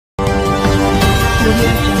Audio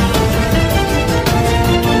Jungle.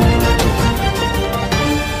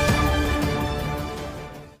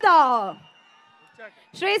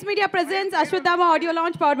 Shreyas Media presents Ashwathama audio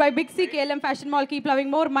launch powered by Big C, KLM Fashion Mall, Keep Loving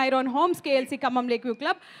More, Mehreen Homes, KLC Khammam Lakeview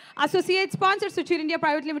Club. Associate sponsors Suchir India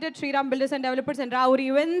Private Limited, Shriram Builders and Developers, and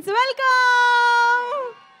Rauri Events.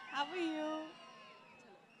 Welcome! How are you?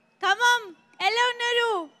 Khammam, hello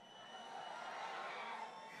Naru.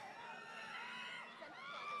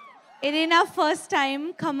 It is our first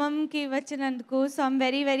time Khammam ki vachinanduku, so I'm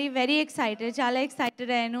very excited. Chala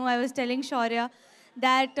excited. I know I was telling Shaurya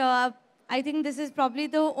that I think this is probably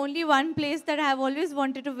the only one place that I have always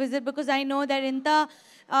wanted to visit, because I know that in the,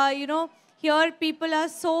 here people are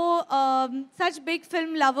so such big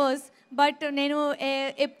film lovers, but nenu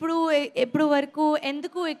eppudu varaku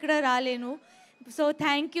enduku ikkada ralenu. So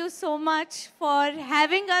thank you so much for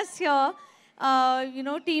having us here,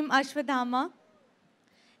 Team Ashwathama.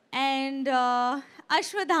 And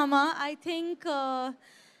Ashwathama, I think,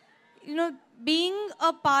 being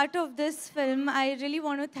a part of this film, I really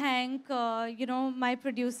want to thank, my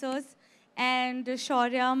producers and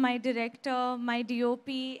Shaurya, my director, my DOP,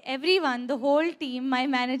 everyone, the whole team, my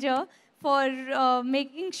manager, for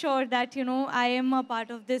making sure that, I am a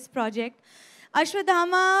part of this project.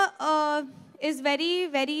 Ashwathama is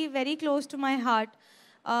very close to my heart.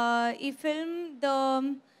 He filmed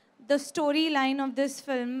the storyline of this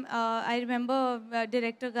film. I remember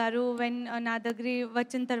director Garu, when Nadagri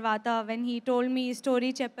Vachin Tarvata, when he told me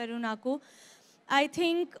story chepparu naku. I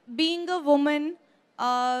think being a woman,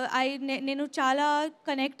 nenu chala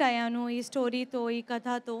connect ayanu ee story to, ee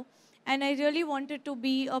katha to, and I really wanted to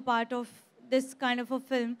be a part of this kind of a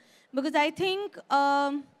film, because I think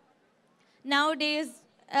nowadays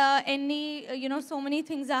so many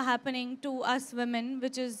things are happening to us women,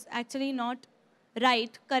 which is actually not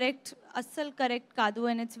right, correct, asal correct kadu,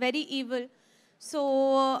 and it's very evil.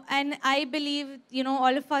 So, and I believe,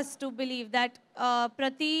 all of us do believe that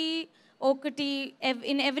prati okati,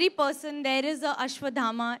 in every person there is a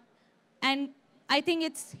Ashwathama, and I think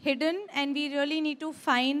it's hidden, and we really need to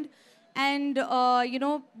find and,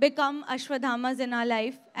 become Ashwathamas in our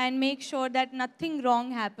life and make sure that nothing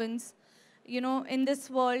wrong happens, in this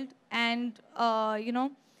world, and,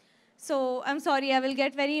 So I'm sorry, I will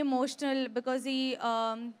get very emotional, because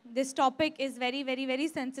this topic is very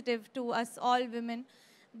sensitive to us all women.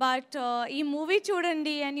 But this movie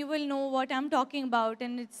chudandi, and you will know what I'm talking about.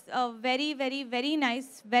 And it's a very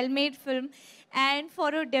nice, well-made film. And for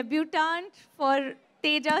a debutant, for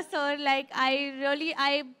Teja sir, like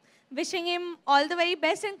I wishing him all the very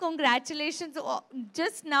best and congratulations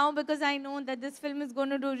just now, because I know that this film is going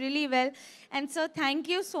to do really well. And so thank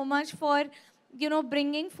you so much for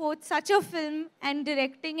bringing forth such a film and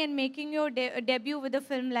directing and making your debut with a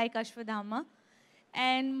film like Ashwathama.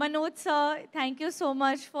 And Manoj sir, thank you so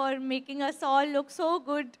much for making us all look so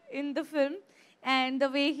good in the film and the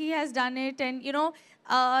way he has done it. And,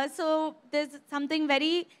 so there's something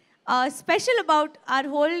very special about our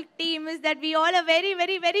whole team, is that we all are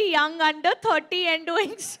very young, under 30, and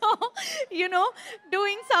doing so,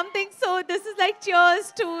 doing something. So this is like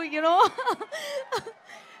cheers to,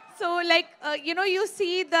 So, like, you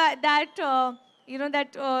see all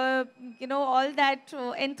that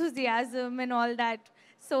enthusiasm and all that.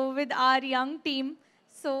 So, with our young team,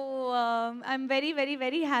 so I'm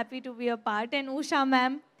very happy to be a part. And Usha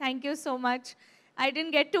ma'am, thank you so much. I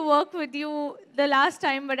didn't get to work with you the last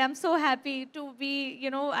time, but I'm so happy to be,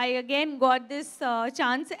 I again got this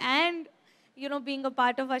chance and, being a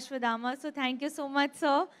part of Ashwathama. So, thank you so much,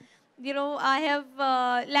 sir. I have,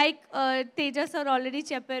 like Teja sir already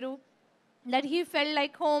chepparu, that he felt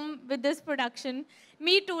like home with this production.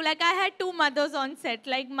 Me too, like I had two mothers on set.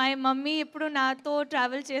 Like my mummy ippudu nato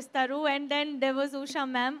travel chestaru, and then there was Usha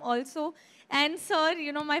ma'am also. And sir,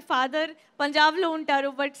 my father Punjab lo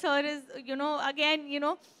untaru, but sir is,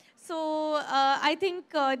 again, So I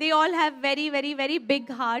think they all have very big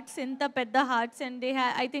hearts, inta pedda hearts, and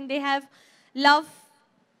I think they have love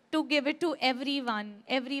to give it to everyone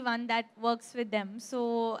that works with them.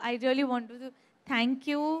 So I really want to thank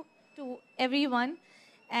you to everyone.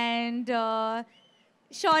 And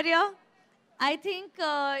Shaurya, I think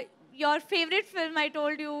your favorite film, I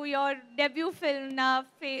told you, your debut film,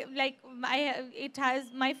 it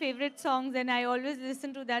has my favorite songs, and I always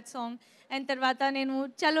listen to that song. And Tarvata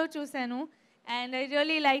nenu Chalo chusanu, and I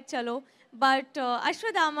really like Chalo. But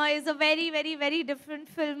Ashwathama is a very different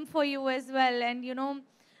film for you as well. And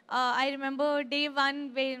I remember day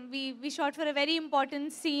one when we shot for a very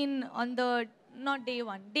important scene on the, not day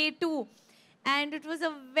one, day two. And it was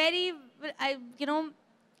a very,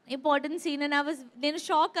 important scene. And I was in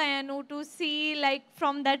shock to see, like,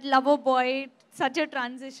 from that lover boy such a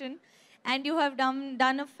transition. And you have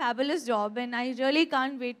done a fabulous job, and I really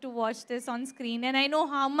can't wait to watch this on screen. And I know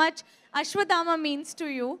how much Ashwathama means to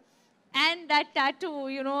you. And that tattoo,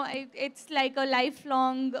 you know, it's like a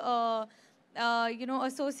lifelong, you know,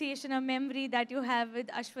 association, a memory that you have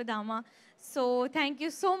with Ashwathama. So thank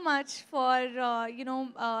you so much for, you know,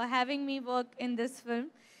 having me work in this film.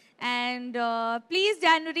 And please,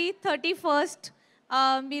 January 31st,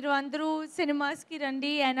 మీరు అందరూ సినిమాస్కి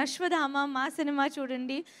రండి and Ashwathama మా cinema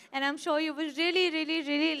చూడండి and I'm sure you will really really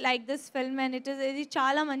really like this film and ఇది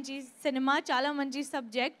చాలా మంచి cinema చాలా మంచి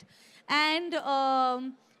subject and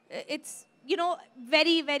it's you know,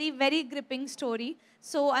 very, very, very gripping story.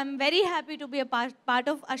 So I'm very happy to be a part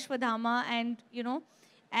of Ashwathama, and you know,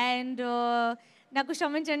 and Naku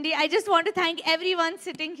Shaminchandi, I just want to thank everyone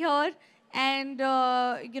sitting here and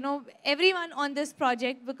you know, everyone on this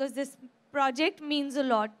project, because this project means a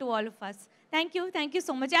lot to all of us. Thank you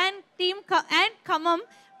so much. And team and Khammam,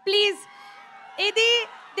 please,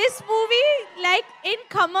 this movie, like in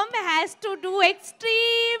Khammam, has to do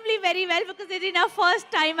extremely very well, because it is our first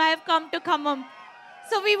time I have come to Khammam.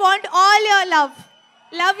 So we want all your love.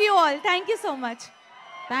 Love you all. Thank you so much.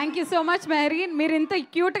 Thank you so much, Mehreen. మీరు ఇంత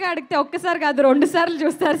క్యూట్గా అడిగితే ఒక్కసారి కాదు 2 సార్లు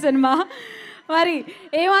చూస్తారు cinema. మరి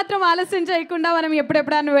ఏమాత్రం ఆలస్యం చేయకుండా మనం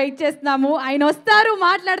ఎప్పుడెప్పుడన్నా వెయిట్ చేస్తున్నాము. ఆయన వస్తారు,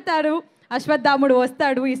 మాట్లాడతారు, అశ్వత్థాముడు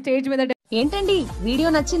వస్తాడు ఈ స్టేజ్ మీద. ఏంటండి వీడియో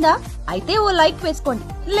నచ్చిందా? అయితే ఓ లైక్ వేసుకోండి,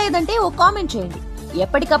 లేదంటే ఓ కామెంట్ చేయండి.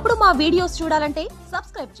 ఎప్పటికప్పుడు మా వీడియోస్ చూడాలంటే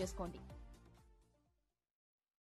సబ్స్క్రైబ్ చేసుకోండి.